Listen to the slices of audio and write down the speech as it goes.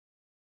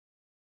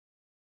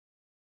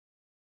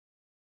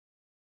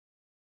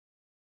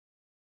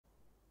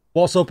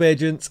What's up,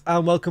 agents,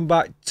 and welcome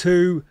back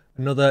to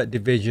another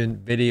Division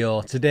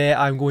video. Today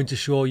I'm going to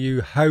show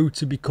you how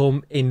to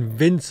become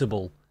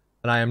invincible,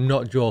 and I am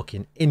not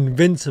joking,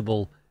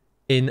 invincible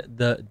in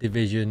the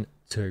Division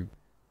 2.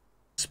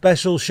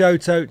 Special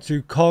shout out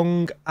to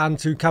Kong and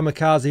to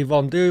Kamikaze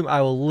Von Doom.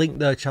 I will link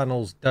their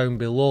channels down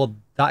below.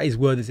 That is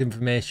where this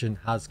information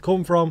has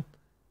come from.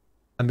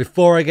 And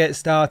before I get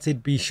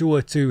started, be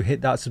sure to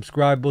hit that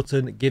subscribe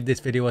button, give this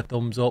video a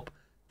thumbs up,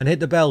 and hit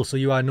the bell so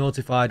you are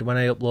notified when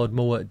I upload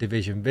more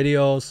Division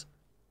videos.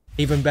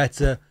 Even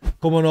better,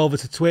 come on over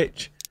to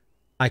Twitch.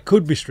 I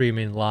could be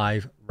streaming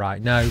live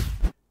right now.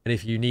 And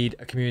if you need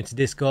a community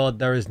Discord,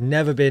 there has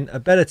never been a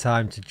better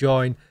time to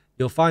join.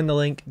 You'll find the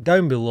link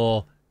down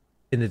below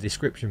in the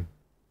description.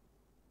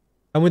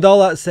 And with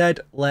all that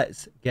said,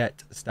 let's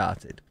get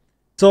started.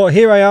 So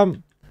here I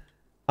am.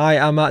 I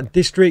am at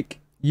District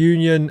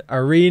Union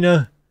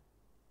Arena.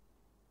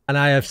 And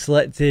I have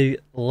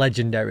selected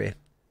Legendary.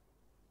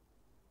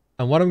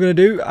 And what I'm going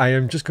to do, I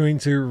am just going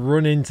to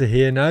run into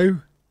here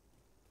now.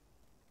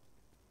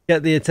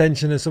 Get the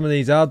attention of some of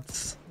these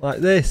ads,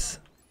 like this.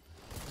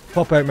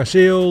 Pop out my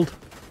shield.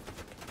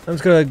 I'm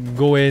just going to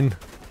go in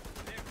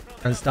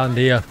and stand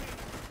here.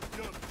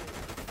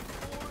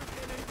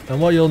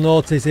 And what you'll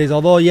notice is,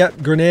 although,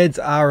 yep, grenades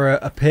are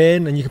a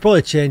pain, and you can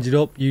probably change it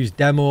up, use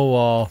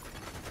demo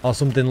or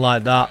something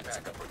like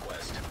that.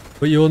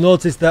 But you'll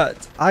notice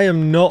that I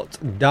am not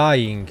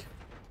dying.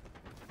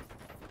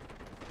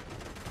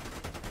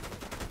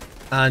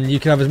 And you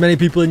can have as many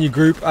people in your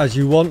group as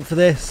you want for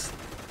this.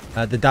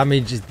 The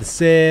damage is the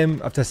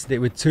same. I've tested it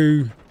with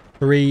 2,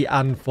 3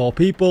 and 4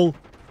 people.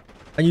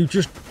 And you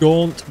just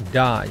don't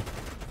die.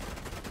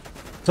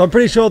 So I'm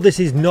pretty sure this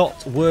is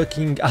not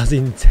working as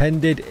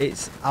intended.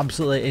 It's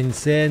absolutely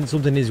insane.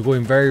 Something is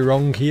going very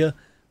wrong here.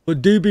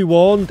 But do be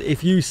warned,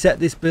 if you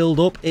set this build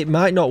up, it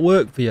might not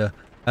work for you.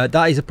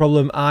 That is a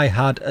problem I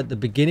had at the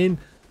beginning.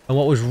 And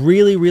what was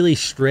really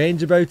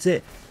strange about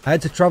it, I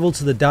had to travel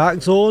to the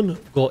dark zone,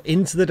 go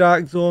into the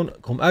dark zone,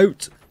 come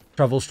out,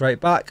 travel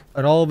straight back,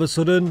 and all of a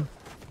sudden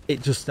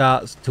it just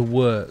starts to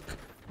work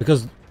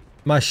because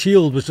my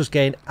shield was just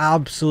getting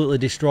absolutely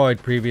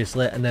destroyed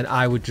previously, and then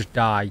I would just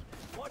die.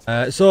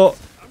 So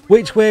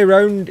which way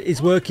around is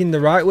working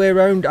the right way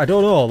around? I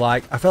don't know.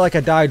 Like, I felt like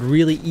I died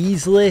really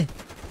easily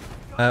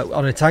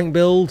on a tank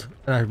build,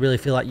 and I really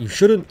feel like you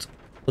shouldn't.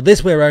 But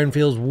this way around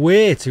feels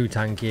way too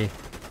tanky,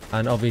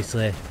 and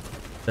obviously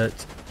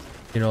that,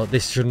 you know,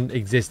 this shouldn't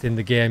exist in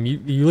the game.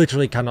 You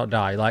literally cannot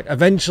die. Like,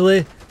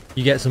 eventually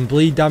you get some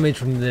bleed damage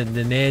from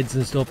the nades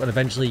and stuff, and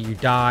eventually you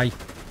die.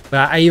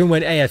 But I even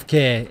went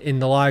AFK in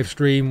the live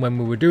stream when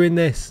we were doing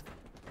this,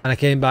 and I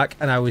came back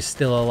and I was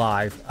still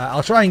alive.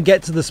 I'll try and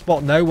get to the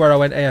spot now where I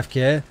went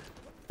AFK.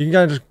 You can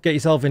kind of just get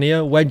yourself in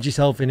here, wedge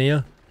yourself in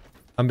here,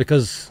 and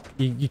because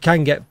you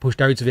can get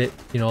pushed out of it,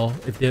 you know,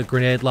 if the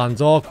grenade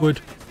lands awkward.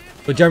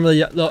 But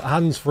generally, look,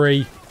 hands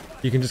free,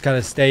 you can just kind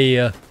of stay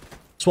here,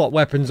 swap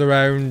weapons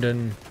around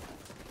and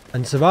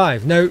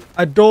survive. Now,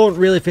 I don't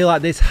really feel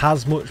like this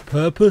has much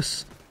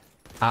purpose.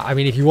 I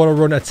mean, if you want to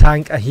run a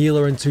tank, a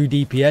healer and 2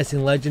 DPS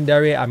in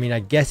Legendary, I mean, I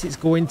guess it's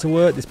going to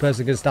work. This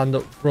person can stand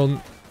up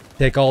front,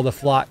 take all the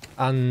flak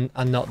and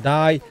not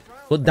die.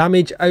 But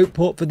damage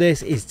output for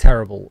this is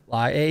terrible.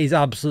 Like, it is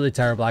absolutely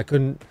terrible. I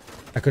couldn't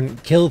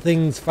kill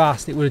things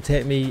fast. It would have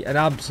taken me an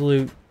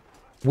absolute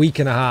week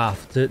and a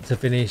half to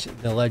finish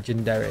the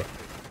Legendary.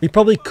 We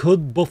probably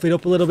could buff it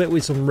up a little bit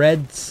with some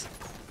reds.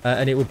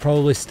 And it would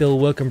probably still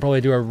work and probably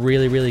do a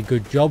really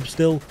good job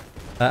still.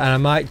 And I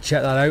might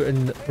check that out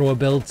and throw a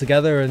build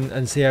together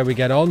and see how we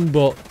get on.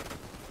 But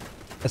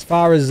as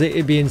far as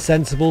it being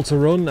sensible to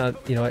run,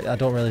 you know, I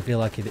don't really feel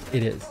like it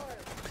is.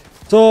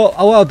 So what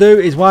I'll do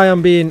is, why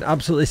I'm being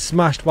absolutely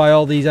smashed by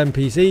all these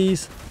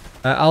NPCs,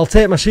 I'll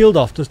take my shield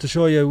off just to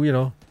show you, you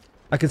know,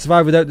 I can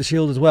survive without the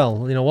shield as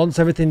well. You know, once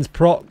everything's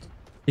procced,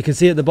 you can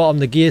see at the bottom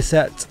the gear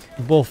set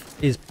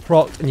buff is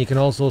procced, and you can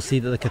also see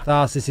that the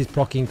catharsis is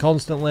procking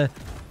constantly.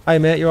 Hi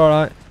mate, you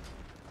alright?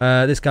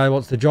 This guy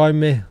wants to join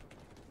me.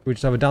 We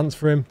just have a dance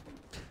for him.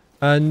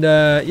 And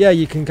yeah,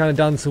 you can kind of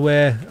dance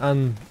away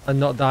and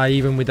not die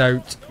even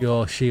without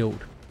your shield.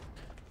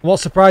 And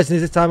what's surprising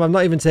is this time I'm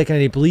not even taking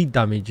any bleed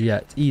damage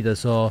yet either,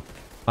 so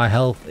my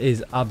health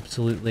is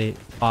absolutely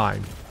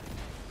fine.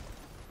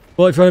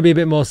 But if you want to be a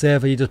bit more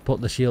safer, you just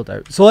put the shield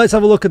out. So let's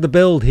have a look at the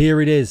build.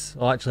 Here it is.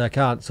 Well, actually I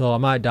can't, so I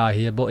might die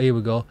here, but here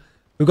we go.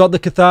 We've got the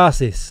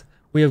catharsis.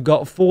 We have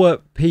got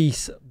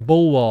 4-piece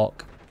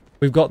bulwark.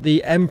 We've got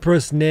the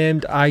Empress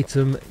named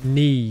item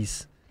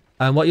knees.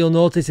 And what you'll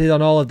notice is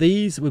on all of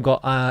these, we've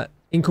got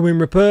incoming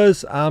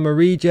repairs, armor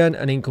regen,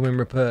 and incoming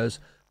repairs.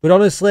 But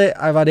honestly,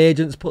 I've had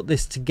agents put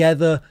this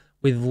together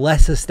with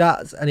lesser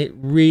stats, and it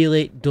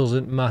really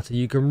doesn't matter.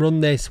 You can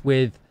run this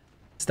with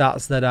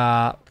stats that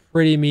are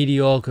pretty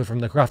mediocre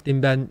from the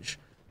crafting bench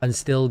and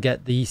still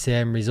get the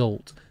same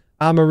result.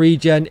 Armor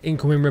regen,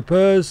 incoming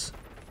repairs.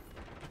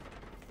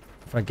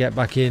 If I get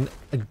back in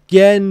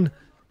again,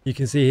 you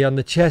can see here on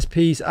the chest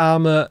piece,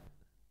 armor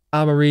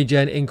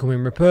regen,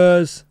 incoming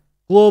repairs.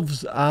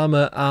 Gloves,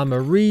 armor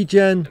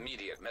regen.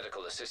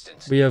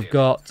 We have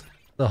got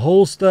the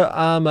holster,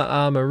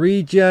 armor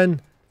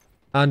regen,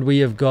 and we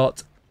have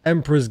got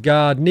Emperor's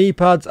Guard knee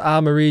pads,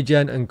 armor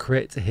regen, and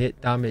crit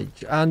hit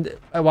damage. And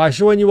while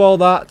showing you all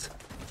that,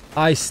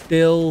 I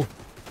still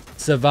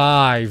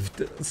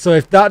survived. So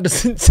if that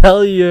doesn't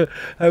tell you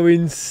how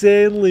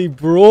insanely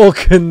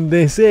broken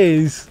this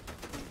is,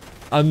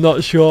 I'm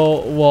not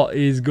sure what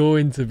is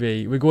going to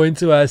be. We're going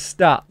to our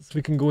stats.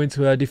 We can go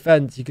into our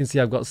defense. You can see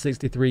I've got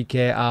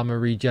 63k armor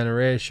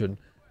regeneration.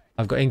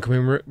 I've got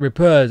incoming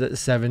repairs at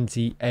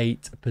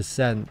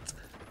 78%.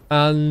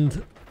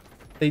 And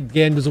the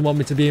game doesn't want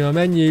me to be in my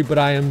menu, but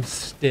I am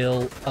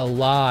still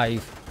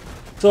alive.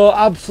 So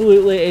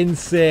absolutely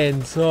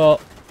insane.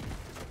 So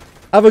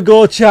have a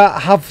go,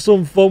 chat. Have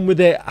some fun with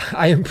it.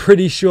 I am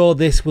pretty sure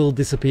this will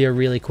disappear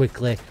really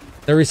quickly.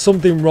 There is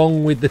something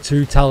wrong with the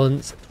two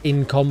talents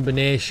in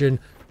combination,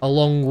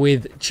 along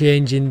with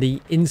changing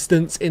the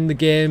instance in the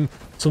game.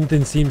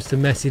 Something seems to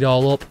mess it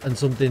all up and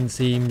something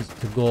seems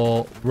to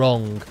go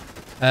wrong.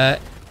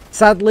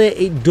 Sadly,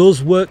 it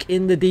does work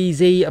in the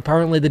DZ.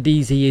 Apparently the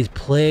DZ is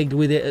plagued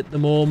with it at the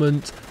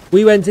moment.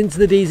 We went into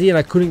the DZ and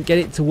I couldn't get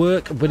it to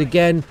work, but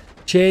again,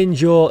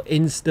 change your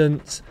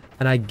instance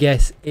and I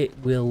guess it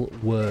will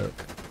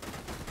work.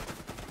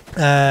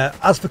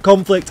 As for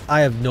conflict,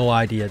 I have no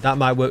idea. That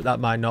might work, that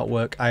might not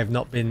work. I have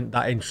not been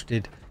that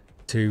interested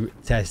to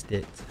test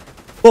it.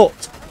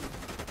 But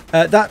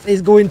that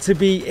is going to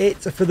be it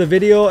for the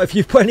video. If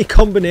you've put any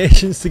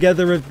combinations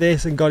together of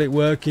this and got it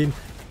working,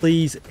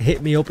 please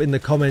hit me up in the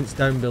comments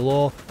down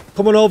below.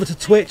 Come on over to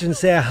Twitch and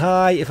say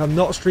hi. If I'm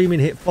not streaming,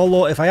 hit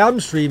follow. If I am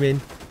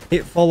streaming,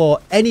 hit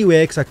follow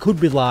anyway, because I could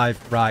be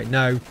live right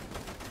now.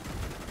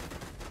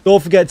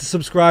 Don't forget to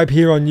subscribe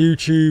here on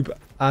YouTube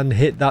and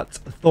hit that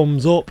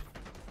thumbs up.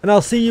 And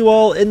I'll see you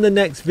all in the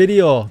next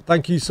video.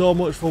 Thank you so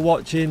much for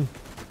watching.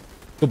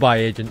 Goodbye,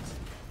 agents.